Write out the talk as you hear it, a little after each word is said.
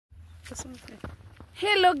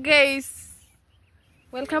Hello guys,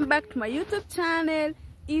 welcome back to my YouTube channel.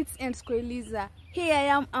 It's Skoeliza. Here I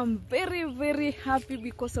am. I'm very happy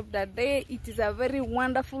because of that day. It is a very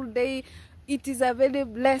wonderful day. It is a very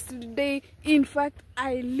blessed day. In fact,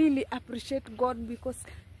 I really appreciate God because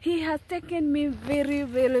He has taken me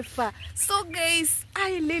very far. So guys,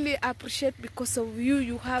 I really appreciate because of you.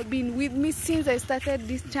 You have been with me since I started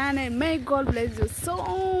this channel. May God bless you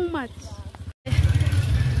so much.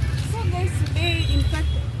 So guys, today in fact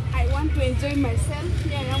I want to enjoy myself.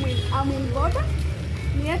 Here I'm in Boda,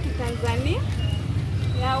 near to Tanzania.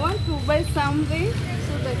 Yeah, I want to buy something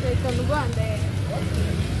so that I can go and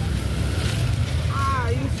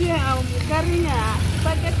you see I'm carrying a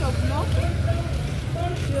packet of milk.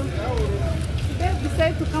 Today I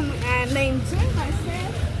decided to come and enjoy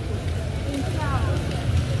myself in town.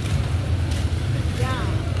 Yeah.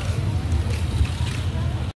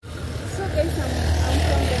 So guys, I'm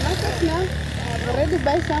from the market now. I've already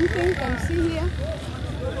bought something. You can see here.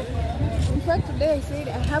 In fact, today I said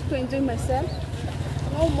I have to enjoy myself.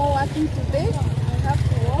 No more working today. I have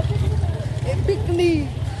to walk a picnic.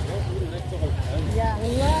 Yeah.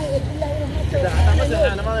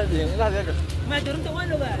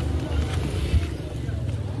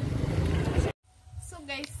 So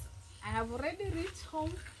guys, I have already reached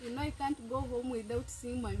home. You know I can't go home without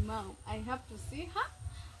seeing my mom. I have to see her.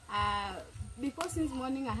 Because since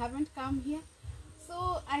morning I haven't come here.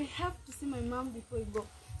 So I have to see my mom before I go.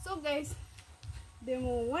 So guys, the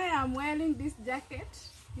way I'm wearing this jacket,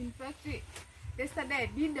 in fact, yesterday I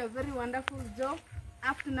did a very wonderful job.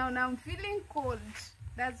 Up to now I'm feeling cold.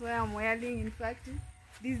 That's why I'm wearing, in fact,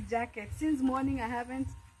 this jacket. Since morning I haven't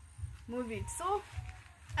moved it. So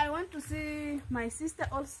I want to see my sister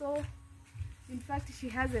also. In fact, she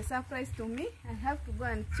has a surprise to me. I have to go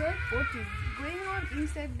and check what is going on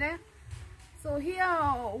inside there. So here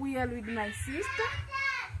we are with my sister,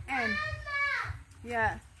 and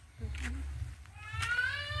yeah.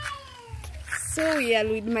 So we are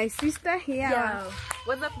with my sister here. Yeah.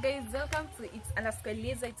 What's up guys, welcome to It's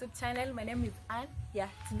Skoeliza YouTube channel. My name is Anne. Yeah,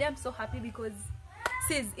 today I'm so happy because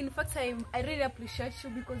sis, in fact I really appreciate you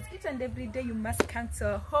because each and every day you must come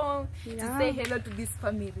to our home to say hello to this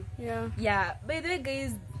family. Yeah, by the way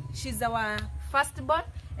guys, she's our firstborn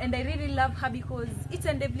and I really love her because each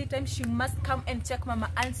and every time she must come and check Mama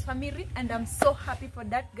Anne's family, and I'm so happy for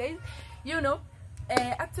that guys. You know,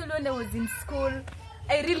 actually when I was in school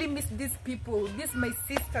I really miss these people, these my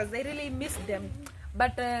sisters. I really miss them,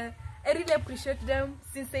 but I really appreciate them.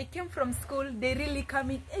 Since I came from school, they really come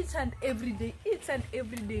in each and every day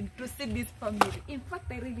to see this family. In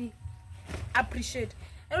fact, I really appreciate.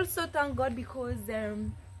 I also thank God because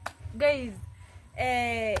guys,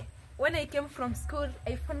 when I came from school,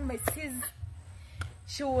 I found my sis.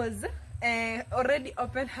 She was already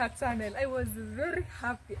opened her channel. I was very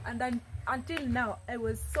happy, and then until now I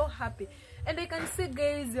was so happy. And I can see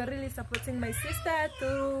guys, you're really supporting my sister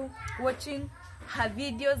through watching her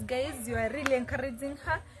videos. Guys, you are really encouraging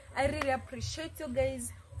her. I really appreciate you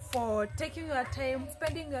guys for taking your time,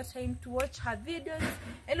 spending your time to watch her videos,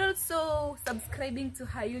 and also subscribing to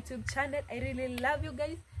her YouTube channel. I really love you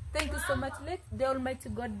guys. Thank you so much. Let the Almighty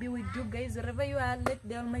God be with you guys wherever you are. Let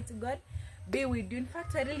the Almighty God be with you. In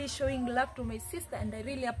fact, I really showing love to my sister, and I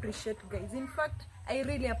really appreciate guys. In fact, I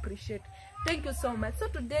really appreciate. Thank you so much. So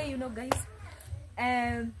today, you know guys,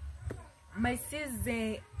 my sis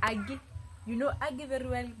Aggie, you know Aggie very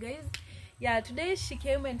well guys. Yeah, today she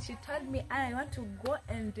came and she told me I want to go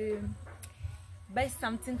and buy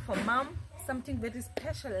something for mom, something very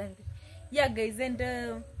special. And yeah guys,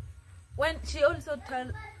 and when she also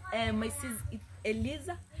told my sis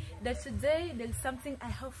Eliza that today there's something I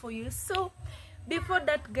have for you. So before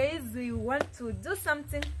that guys, we want to do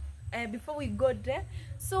something before we go there.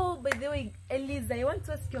 So by the way, Eliza, I want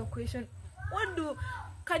to ask you a question.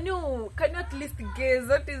 Can you at least guess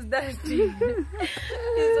what is that thing?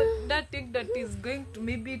 Is that thing that is going to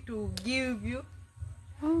maybe to give you?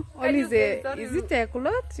 Oh, is it a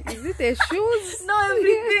cloth? Is it a shoes? No,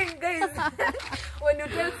 everything guys. When you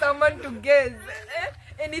tell someone to guess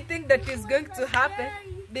anything that is going to happen,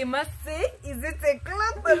 they must say, is it a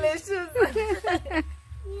cloth or a shoes?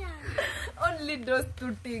 Only those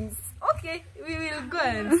two things. Okay, we will go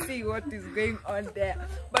and see what is going on there.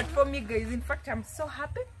 But for me guys, in fact I'm so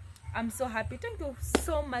happy. Thank you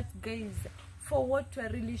so much guys for what you are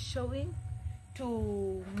really showing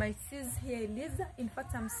to my sis here Eliza. In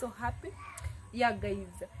fact I'm so happy. Yeah guys,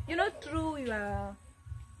 you know, through your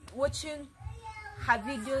watching her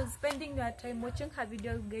videos, spending your time watching her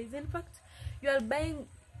videos guys, in fact you are buying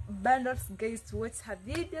bundles guys to watch her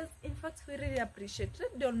videos. In fact we really appreciate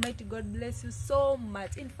it. The Almighty God bless you so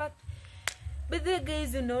much. In fact But then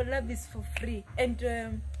guys, you know, love is for free.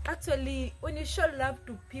 And actually, when you show love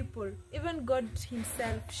to people, even God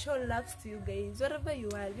himself show love to you guys, wherever you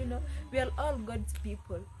are. You know, we are all God's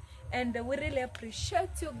people. And we really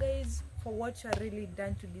appreciate you guys for what you are really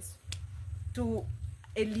done to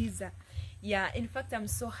Eliza. Yeah, in fact, I'm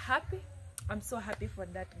so happy. I'm so happy for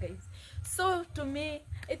that, guys. So to me,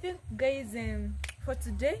 I think guys, for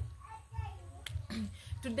today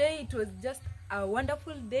it was just a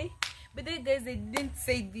wonderful day. But then guys, I didn't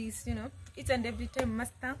say this, you know, each and every time we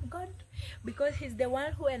must thank God, because he's the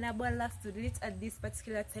one who enabled us to reach at this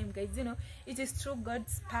particular time, guys. You know, it is through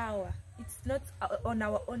God's power. It's not on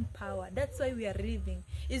our own power. That's why we are living.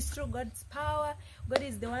 It's through God's power. God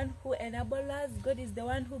is the one who enables us. God is the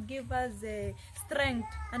one who gives us strength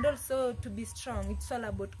and also to be strong. It's all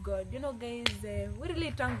about God. You know, guys, we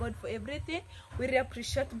really thank God for everything. We really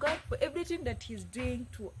appreciate God for everything that he's doing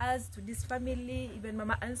to us, to this family, even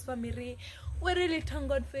Mama Ann's family. We really thank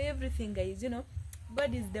God for everything, guys. You know,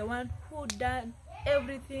 God is the one who done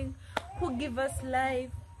everything, who give us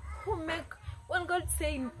life, who make. When God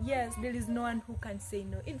saying yes, there is no one who can say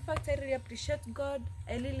no. In fact, I really appreciate God.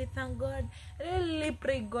 I really thank God. I really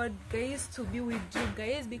pray God, guys, to be with you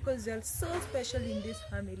guys, because you are so special in this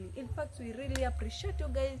family. In fact, we really appreciate you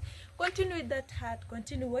guys. Continue with that heart.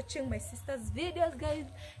 Continue watching my sister's videos, guys.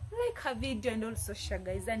 Like her video and also share,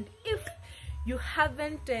 guys. And if you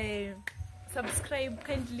haven't subscribed,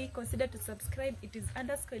 kindly consider to subscribe. It is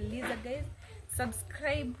 _Eliza, guys.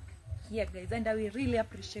 Subscribe. Yeah, guys, and I will really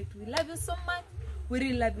appreciate. We love you so much. We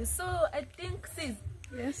really love you. So I think, sis,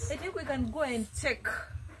 Yes. I think we can go and check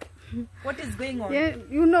what is going on. Yeah,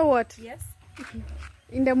 you know what? Yes.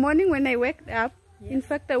 In the morning when I waked up, Yes. in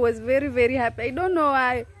fact, I was very, very happy. I don't know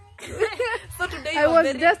why. So today I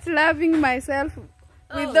was just loving myself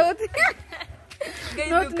without guys,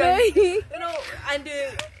 not you can, knowing. you know, and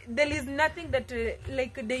there is nothing that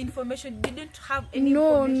like the information didn't have any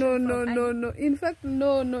No. In fact,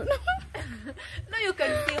 no. Now you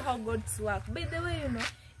can see how God's work. By the way, you know,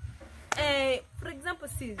 for example,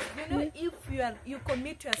 sis, you know, if you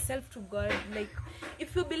commit yourself to God, like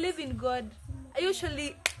if you believe in God, I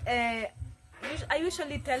usually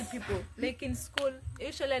tell people, like in school, I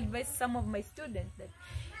usually advise some of my students that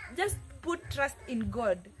just put trust in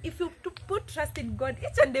God. If you put trust in God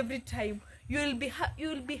each and every time, you will be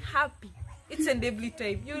happy each and every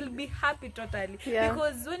time. You will be happy totally. Yeah.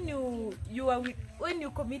 Because when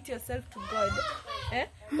you commit yourself to God,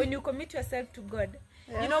 when you commit yourself to God,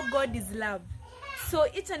 Yeah. you know God is love. So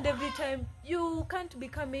each and every time you can't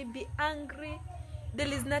become maybe angry. There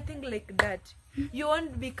is nothing like that. You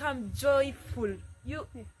won't become joyful.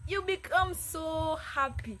 You become so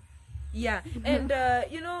happy. Yeah. And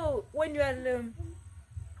you know, when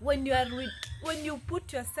you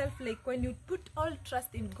put yourself, like when you put all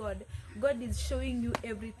trust in God, God is showing you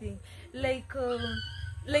everything, like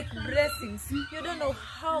blessings. You don't know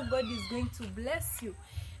how God is going to bless you.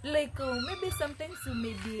 Like maybe sometimes you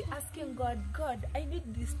may be asking God, I need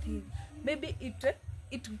this thing. Maybe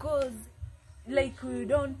it goes like you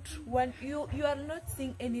don't want, you are not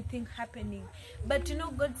seeing anything happening, but you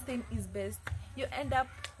know God's thing is best. You end up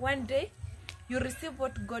one day you receive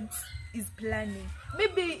what God is planning.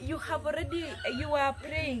 Maybe you were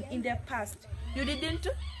praying in the past, you didn't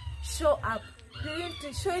show up, you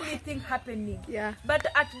didn't show anything happening. Yeah. But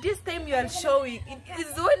at this time you are showing. It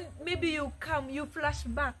is when maybe you flash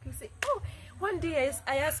back, you say, oh, one day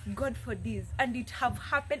I asked God for this and it have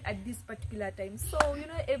happened at this particular time. So you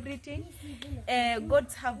know everything, God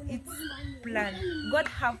have its plan. God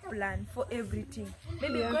have plan for everything.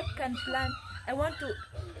 Maybe Yeah. God can plan, I want to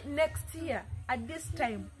next year at this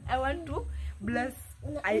time I want to bless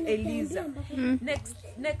Eliza.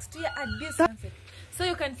 Next year at this time. So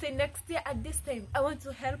you can say next year at this time I want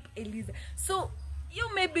to help Eliza. So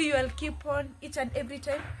maybe you will keep on each and every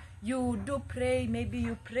time you do pray. Maybe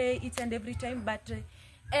you pray each and every time, but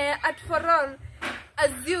at for all,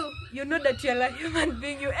 as you know that you're a human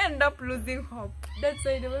being, you end up losing hope. That's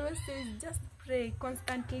why the Bible says just pray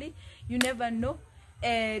constantly. You never know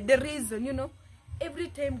the reason. You know, every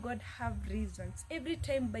time God have reasons. Every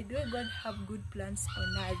time, by the way, God have good plans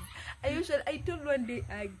on us. I told one day,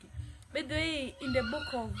 by the way, in the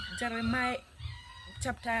book of Jeremiah,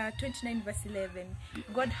 chapter 29 verse 11,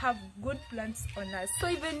 God have good plans on us. So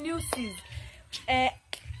even you, sis,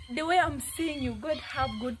 the way I'm seeing you, God have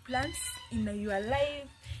good plans in your life.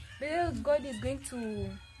 Because God is going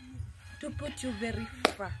to put you very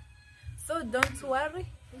far. So don't worry.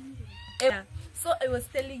 So I was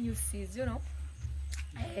telling you, sis, you know,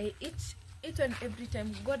 each and every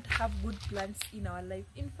time God have good plans in our life.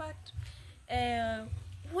 In fact,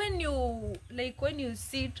 when you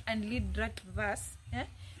sit and read that verse,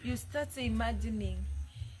 you start imagining.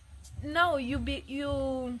 Now you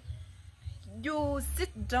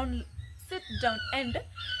sit down and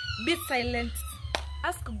be silent.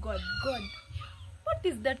 Ask God, what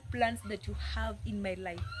is that plans that you have in my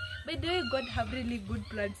life? By the way, God have really good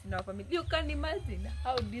plans in our family. You can imagine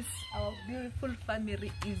how our beautiful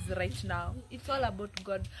family is right now. It's all about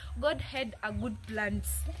God. God had a good plans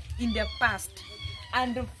in the past,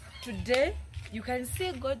 and today you can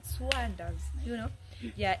see God's wonders.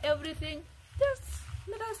 Yeah, everything. Just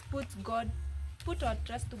let us put our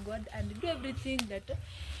trust to God and do everything that.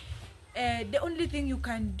 The only thing you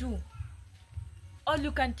can do, all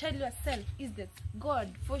you can tell yourself is that, God,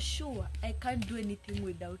 for sure, I can't do anything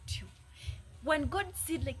without you. When God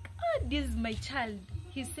said like, this is my child,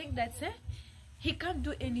 he's saying that he can't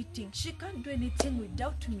do anything. She can't do anything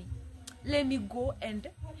without me. Let me go and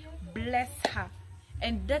bless her.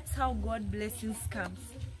 And that's how God blessings comes.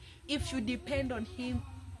 If you depend on him,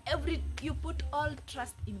 you put all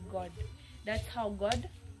trust in God. That's how God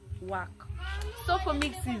work. So for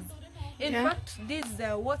me, sis, in fact, this is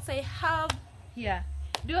what I have here.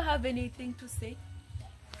 Do you have anything to say?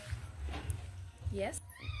 Yes.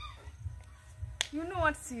 You know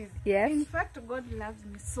what, sis? Yes. In fact, God loves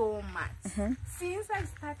me so much. Since I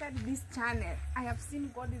started this channel, I have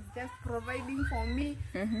seen God is just providing for me.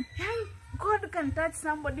 And God can touch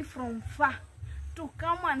somebody from far to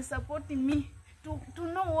come and support me, to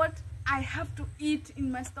know what I have to eat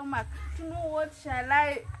in my stomach, to know what shall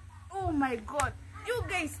I. Oh my God. You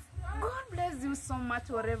guys, God bless you so much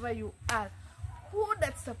wherever you are. Who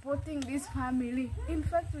that's supporting this family. In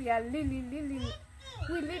fact, we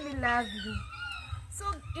really love you. So,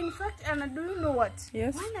 in fact, Anna, do you know what?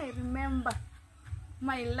 Yes. When I remember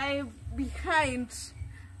my life behind,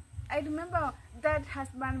 I remember that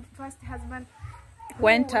first husband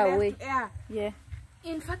went away. Yeah.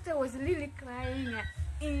 In fact, I was really crying.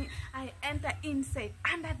 I enter inside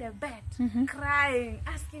under the bed, crying,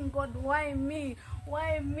 asking God, why me?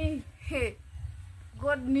 Why me? Hey,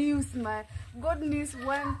 God knew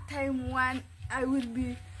one time I will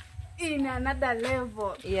be in another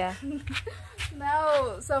level. Yeah.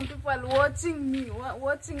 Now some people are watching me,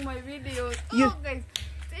 watching my videos. Guys,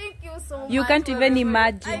 thank you so much. You can't even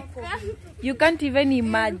imagine. You can't even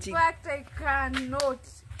imagine. In fact, I cannot.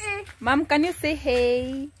 Mom, can you say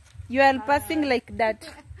hey? You are passing like that.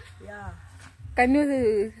 Yeah. Can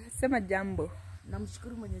you sema jambo?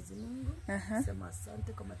 Namshukuru Mwenyezi Mungu. Sema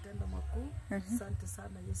asante kwa matendo makuu. Asante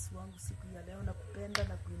sana Yesu wangu siku ya leo, na kupenda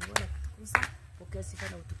na kuinua na kutukuza. Pokea sifa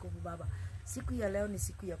na utukufu Baba. Siku ya leo ni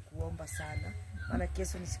siku ya kuomba sana. Maana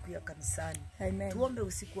kesho ni siku ya kanisani. Amen. Tuombe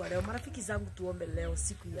usiku wa leo. Marafiki zangu, tuombe leo,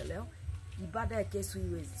 siku ya leo. Ibada ya kesho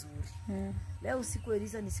iwe nzuri. Leo usiku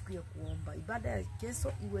Eliza ni siku ya kuomba. Ibada ya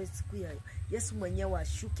kesho iwe siku ya Yesu mwenyewe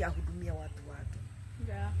ashuke ahudumia watu wake.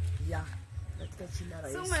 Yeah.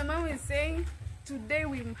 So my mom is saying today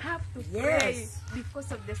we have to pray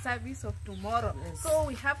because of the service of tomorrow. So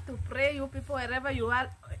we have to pray, you people, wherever you are,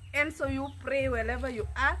 and so you pray wherever you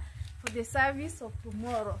are for the service of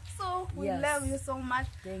tomorrow. So we love you so much.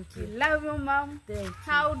 Thank you. We love you, mom. Thank you.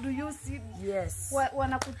 How do you see? Yes.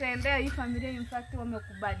 Wanakutendea hii familia, in fact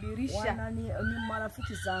wamekubadilisha. Ni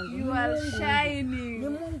marafiki zangu. You are shining. Ni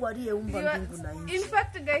Mungu aliyeumba mbingu na nchi. In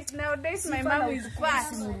fact guys, nowadays my mom is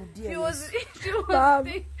fast. She was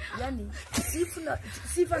yani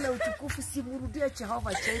sifa na utukufu simurudia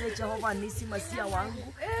Jehova Jireh, Jehova Nisi, Masia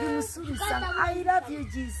wangu. Ni mzuri sana. I love you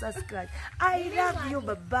Jesus Christ. I love you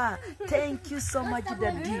Baba. Thank you so much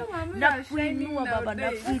Daddy. Na kuinua Baba,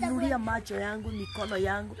 na kuinulia macho yangu, mikono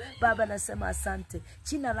yangu Baba, nasema asante.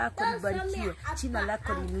 Jina lako libarikiwe. Jina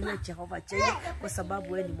lako liinuliwe Jehova Jireh, kwa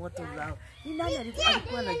sababu wewe ni moto ulao. Ni nani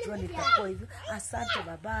alikuwa anajua nitakuwa hivyo? Asante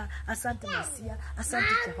Baba, asante Masia,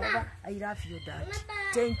 asante Jehova. I love you Dad.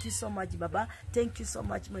 Thank you so much Baba. Thank you so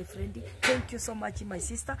much my friend. Thank you so much my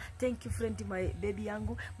sister. Thank you friend, my baby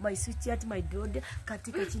yangu, my sweetheart, my daughter.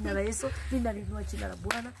 Katika jina la Yesu ninalinua jina la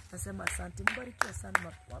Bwana. Nasema asante. Mbarikiwe sana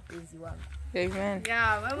wapenzi wangu. Amen.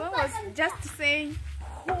 Yeah, my mom was just saying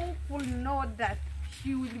who could know that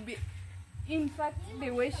she will be, in fact,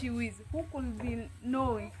 the way she is, who could be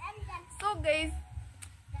knowing. So guys,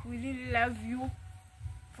 we really love you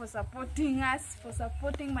for supporting us, for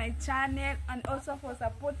supporting my channel, and also for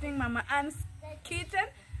supporting Mama Ann's Kitchen.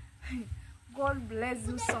 God bless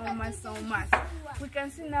you so much. We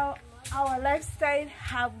can see now our lifestyle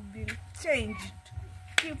have been changed.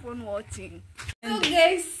 Keep on watching. So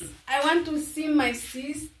guys, I want to see my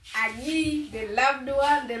sis Agi, the loved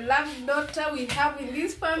one, the loved daughter we have in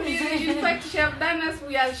this family. In fact, she have done us,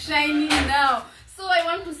 we are shining now. So I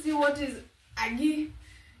want to see what is Agi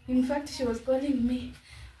In fact, she was calling me,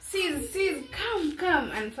 sis, come.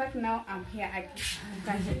 And in fact, now I'm here again.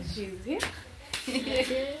 She's here.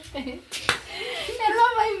 Hello,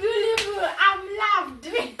 my beautiful. I'm loved.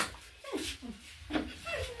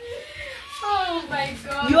 Oh my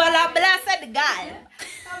God. You are a blessed girl.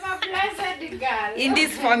 I'm a blessed girl. In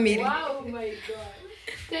this family. Wow, my God.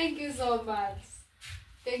 Thank you so much.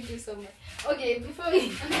 Thank you so much. Okay, before we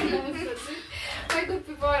proceed, my good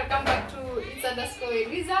people, welcome back to It's Underscore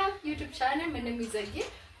Eliza YouTube channel. My name is Agi.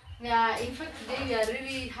 Yeah, in fact, today we are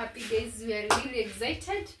really happy, guys. We are really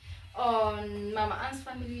excited on Mama Ann's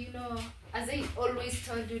family. You know, as I always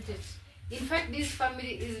told you that, in fact, this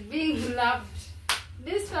family is being loved.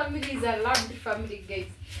 This family is a loved family,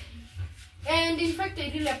 guys. And in fact,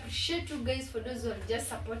 I really appreciate you guys for those who are just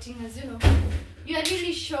supporting us. You know, you are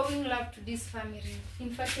really showing love to this family. In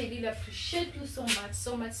fact, I really appreciate you so much,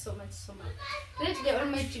 so much. Let the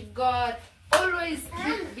Almighty God always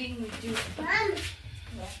keep being with you.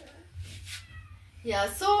 Yeah.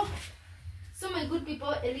 So my good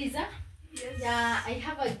people, Eliza. Yes. Yeah, I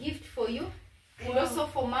have a gift for you, and also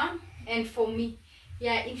for Mom and for me.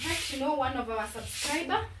 Yeah, in fact, you know, one of our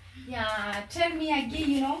subscriber, yeah, tell me again,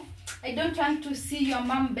 you know, I don't want to see your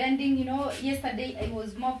mom bending. You know, yesterday I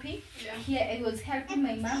was mopping. Yeah. Here I was helping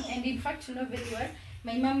my mom, and in fact, you know very well,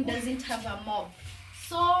 my mom doesn't have a mop.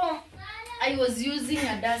 So I was using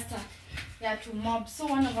a duster, yeah, to mop. So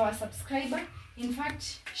one of our subscriber, in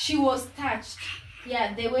fact, she was touched,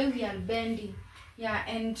 yeah, the way we are bending. Yeah,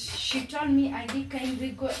 and she told me, I did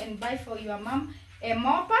kindly go and buy for your mom a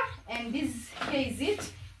mopper, and this here is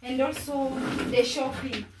it, and also the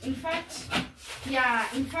shopping. In fact, yeah,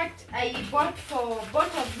 I bought for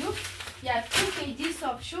both of you, yeah, 2 kgs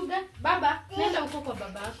of sugar. Baba, nenda uko kwa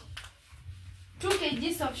baba. 2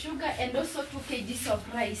 kgs of sugar and also 2 kgs of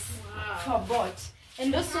rice. Wow. For both.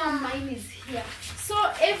 And also mine is here. So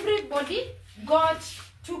everybody got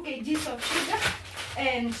 2 kgs of sugar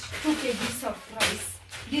and 2 kgs of rice.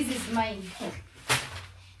 This is mine.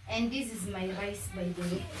 And this is my rice, by the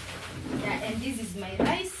way. Yeah, and this is my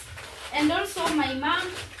rice. And also my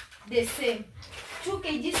mom, the same. 2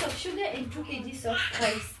 kgs of sugar and 2 kgs of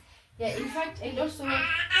rice. Yeah, in fact, and also,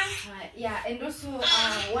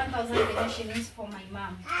 1,000 Kenya shillings for my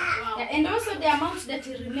mom. Wow. Yeah, and also the amount that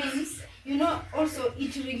remains, you know, also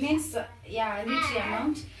it remains, little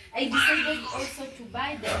amount. I decided also to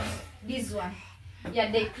buy this one.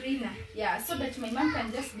 Yeah, the cleaner. Yeah, so that my mom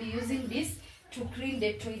can just be using this to clean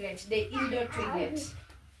the toilet, the indoor toilet.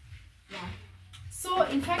 Yeah. So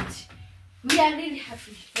in fact, we are really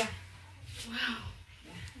happy. Yeah. Wow.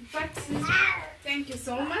 Yeah. In fact, thank you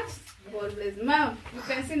so much. God bless. Mom, you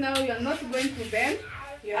can see now you are not going to bend.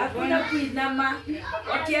 You are going to kuinama.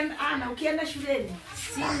 Ukienda shuleni.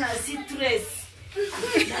 Sina stress.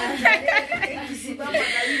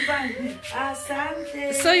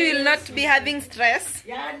 So you will not be having stress?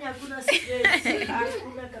 Yani hakuna stress.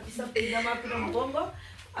 Hakuna kabisa kuinama, hakuna mgongo.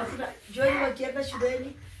 Hakuna Joy wakienda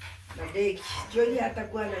shuleni na deki. Joy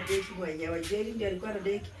hatakuwa na deki mwenyewe. Joy ndiye alikuwa na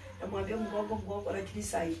deki. Namwambia mgongo, lakini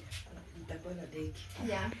sasa nitakuwa na deki.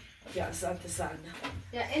 Yeah. Yeah, asante sana.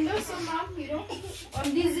 Yeah, and also mom, you know,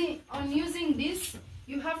 on using this,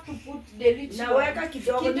 you have to put the rich. Naweka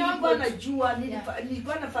kidogo. Nilikuwa najua,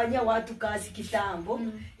 nilikuwa nafanyia watu kazi kitambo.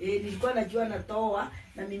 Nilikuwa najua natoa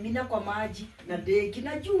na mimina kwa maji na deki.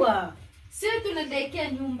 Najua. Sio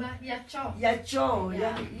tunadekea nyumba ya choo. Ya choo,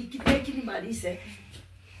 yeah. Nikideki nimalize.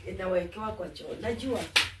 Inawekewa kwa choo. Najua.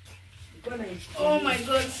 Oh my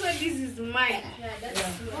God, so this is mine. Yeah, that's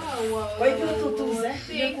wow. Thank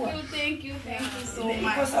you so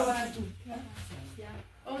much. Yeah.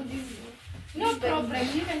 Oh, this is no problem.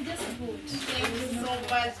 You can just put. Thank you so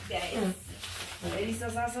much, guys.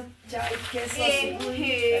 Elisa sasa chai kesa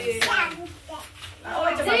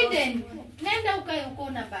Zayden, nenda ukae uko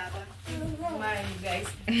na baba. Mine, guys.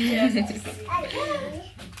 Just to see.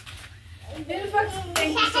 In fact,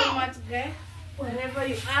 thank you so much, guys. Wherever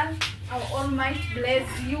you are, our Almighty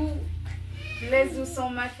bless you so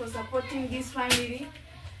much for supporting this family.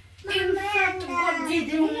 In fact, God give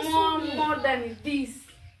you more than this.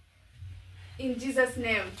 In Jesus'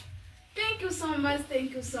 name. Thank you so much.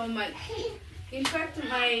 In fact,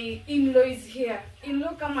 my in-law is here.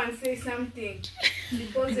 In-law, come and say something.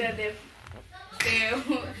 Because you're the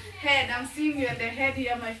head. I'm seeing you're the head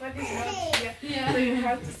here. My father is not here. Yeah. So you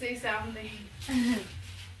have to say something.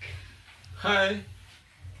 Hi,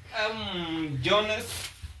 I'm Jonas.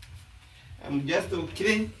 I'm just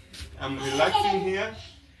okay. I'm relaxing here.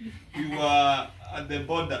 We were at the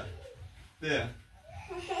border there.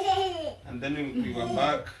 And then we were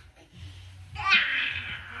back.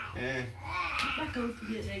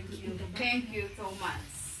 Thank you so much.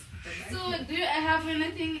 So, do you have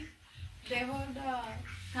anything? They hold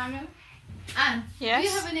camera. And Yes. do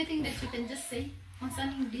you have anything that you can just say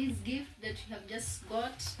concerning this gift that you have just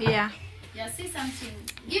got? Yeah. Yeah, say something.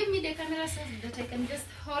 Give me the camera so that I can just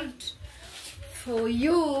hold for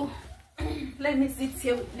you. Let me sit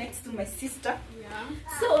here next to my sister. Yeah.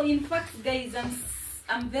 So in fact, guys,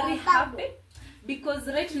 I'm very happy because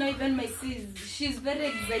right now even my sis, she's very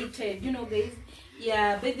excited. You know, guys.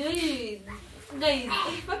 Yeah. By the way, guys,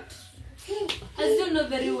 in fact, as you know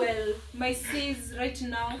very well, my sis right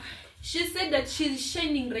now, she said that she's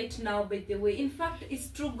shining right now. By the way, in fact, it's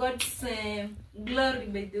through God's glory.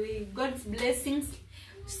 By the way, God's blessings,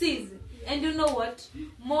 sis. And you know what?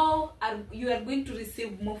 You are going to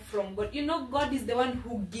receive more from God. You know, God is the one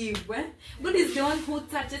who gives. Eh? God is the one who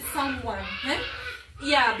touches someone. Eh?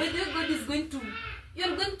 Yeah, but then God is going to,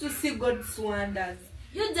 you're going to see God's wonders.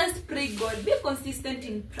 You just pray God. Be consistent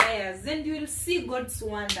in prayers and you will see God's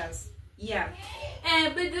wonders. Yeah.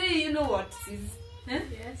 By the way, you know what, sis? Eh?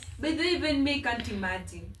 Yes. By the way, even me, I can't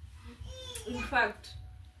imagine. In fact,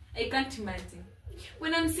 I can't imagine.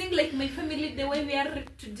 When I'm seeing like my family the way we are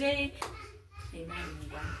today,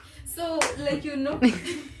 so like you know,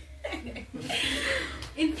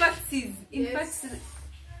 in fact, sis, in fact,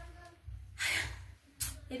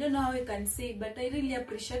 I don't know how I can say, but I really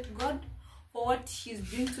appreciate God for what He's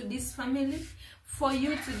doing to this family. For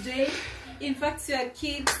you today, in fact, your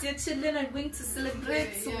kids, your children are going to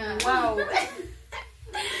celebrate. So, Yeah. wow,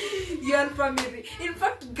 your family. In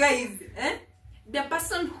fact, guys, the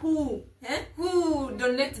person who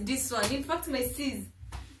donates this one, in fact, my sis,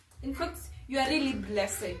 in fact, you are really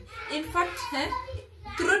blessed. In fact,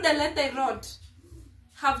 through the letter I wrote,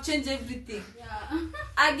 have changed everything. Yeah.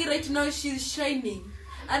 Aggie right now, she's shining.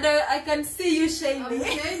 And I can see you shining.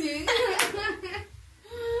 I'm shining.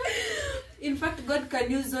 In fact, God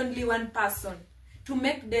can use only one person to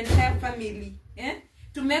make the entire family,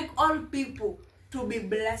 to make all people to be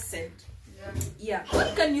blessed. Yeah,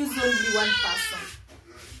 God can use only one person.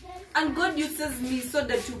 And God uses me so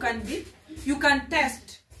that you can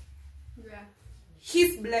test Yeah.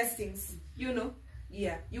 His blessings, you know.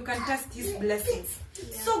 Yeah, you can test His blessings.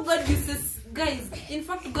 So God uses, guys, in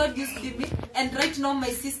fact, God used me, and right now my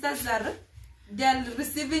sisters they're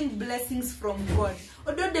receiving blessings from God.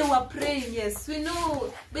 Although they were praying, yes, we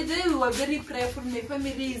know, but they were very prayerful. My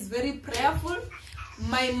family is very prayerful.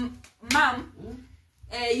 My mom,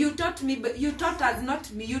 you taught me, but you taught us, not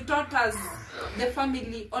me, you taught us, the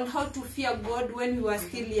family, on how to fear God when we were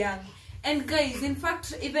still young. And guys, in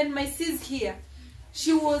fact, even my sis here,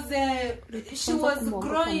 she was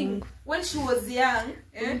growing when she was young.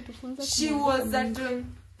 She was at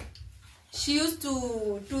she used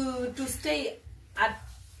to stay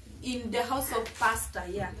in the house of pastor.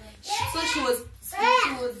 Yeah, so she was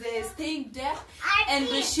staying there, and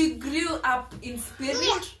she grew up in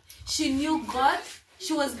spirit. She knew God.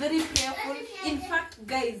 She was very prayerful. In fact,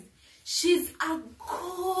 guys, she's a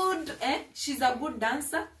good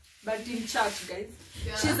dancer, but in church, guys,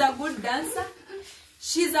 she's a good dancer.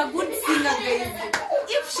 She's a good singer, guys.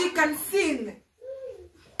 If she can sing,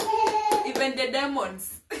 even the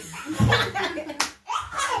demons,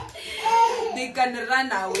 they can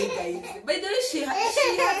run away, guys. By the way, she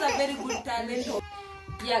has a very good talent.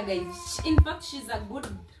 Yeah, guys. In fact, she's a good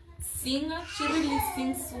singer. She really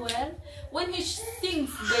sings well. When she sings,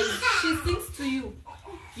 guys, she sings to you.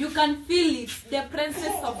 You can feel it, the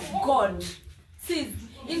presence of God. Sis,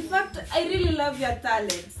 in fact, I really love your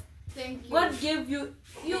talents. Thank you. God gave you,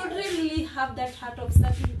 you really have that heart of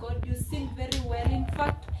serving God. You sing very well. In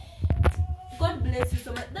fact, God bless you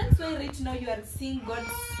so much. That's why right now you are seeing God's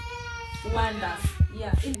wonders.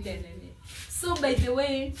 Yeah. So by the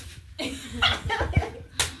way,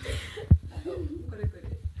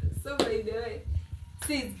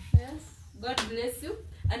 sis, Yes. God bless you.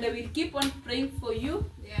 And I will keep on praying for you.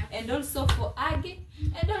 Yeah. And also for Aggie.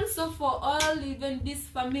 And also for all, even this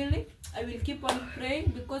family. I will keep on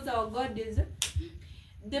praying because our God is...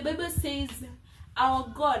 The Bible says our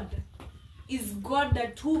God is God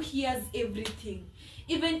that who hears everything.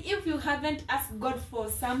 Even if you haven't asked God for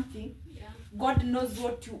something, God knows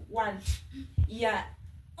what you want. Yeah.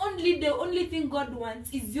 The only thing God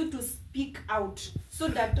wants is you to speak out so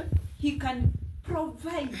that He can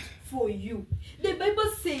provide for you. The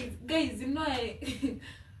Bible says, guys, you know, I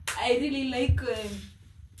really like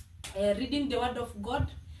reading the Word of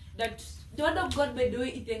God. That the Word of God, by the way,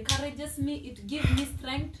 it encourages me, it gives me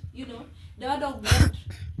strength. You know, the Word of God,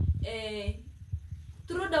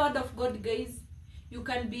 through the Word of God, guys, you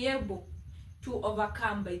can be able to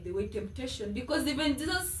overcome, by the way, temptation, because even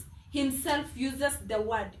Jesus Himself uses the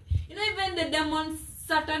Word. You know, even the demons,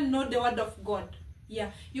 Satan know the Word of God. Yeah,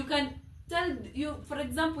 you can tell you, for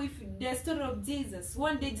example, if the story of Jesus,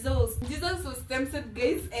 one day Jesus was tempted,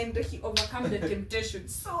 guys, and he overcome the temptation.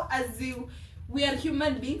 So as we are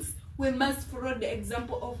human beings, we must follow the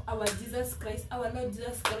example of our Jesus Christ, our Lord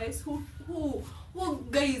Jesus Christ, who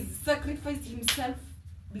guys sacrificed himself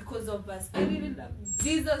because of us. I really love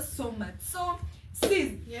Jesus so much. So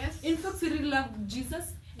sis, Yes. in fact, we really love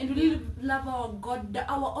Jesus, and we really love our God,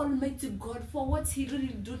 our Almighty God, for what He really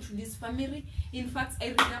do to this family. In fact, I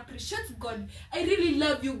really appreciate God. I really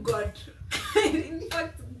love you, God. In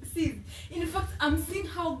fact, sis, I'm seeing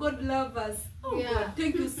how God loves us. Oh Yeah. God,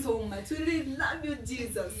 thank you so much. We really love you,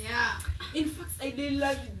 Jesus. Yeah. In fact, I really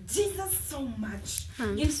love Jesus so much.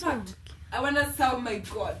 In fact, I want to serve my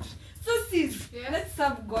God. So sis, Yes. let's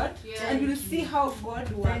serve God, Yeah. and we'll see how God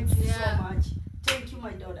works. Thank you Yeah. so much. Thank you,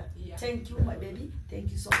 my daughter. Yeah. Thank you, my baby.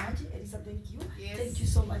 Thank you so much. Elisa, thank you. Yes. Thank you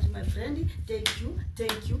so much, my friend. Thank you.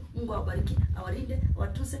 Thank you. Mungu awabariki, awalinde,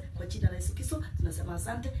 awatuse kwa jina la Yesu Kristo. Tunasema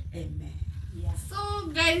asante. Amen. Yes. So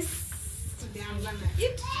guys, today I'm gonna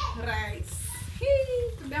eat rice.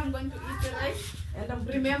 Today I'm going to eat rice. And I'm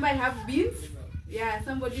Remember, I have beans. Yeah,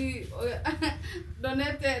 somebody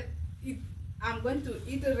donated it. I'm going to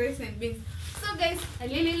eat rice and beans. So guys, I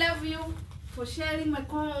really love you for sharing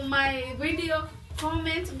my video.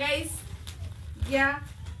 Comment, guys. Yeah.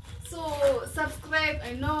 So subscribe.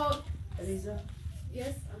 I know. Elisa.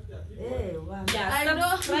 Yes. Hey, wow. Yeah, I know.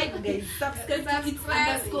 subscribe, guys. Subscribe to It's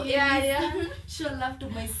Underscore Yeah, Elisa. yeah. Show love to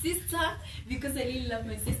my sister, because I really love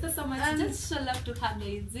my sister so much. Just show love to her,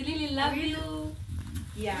 guys. We really love you.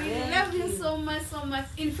 Yeah. We love you so much, so much.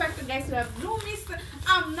 In fact, guys, you have no miss.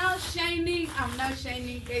 I'm now shining,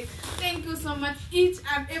 guys. Thank you so much. Each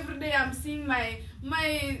and every day, I'm seeing my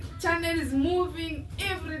channel is moving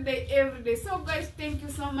every day. So, guys, thank you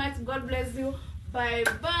so much. God bless you. Bye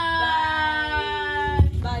bye.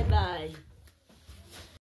 Bye bye.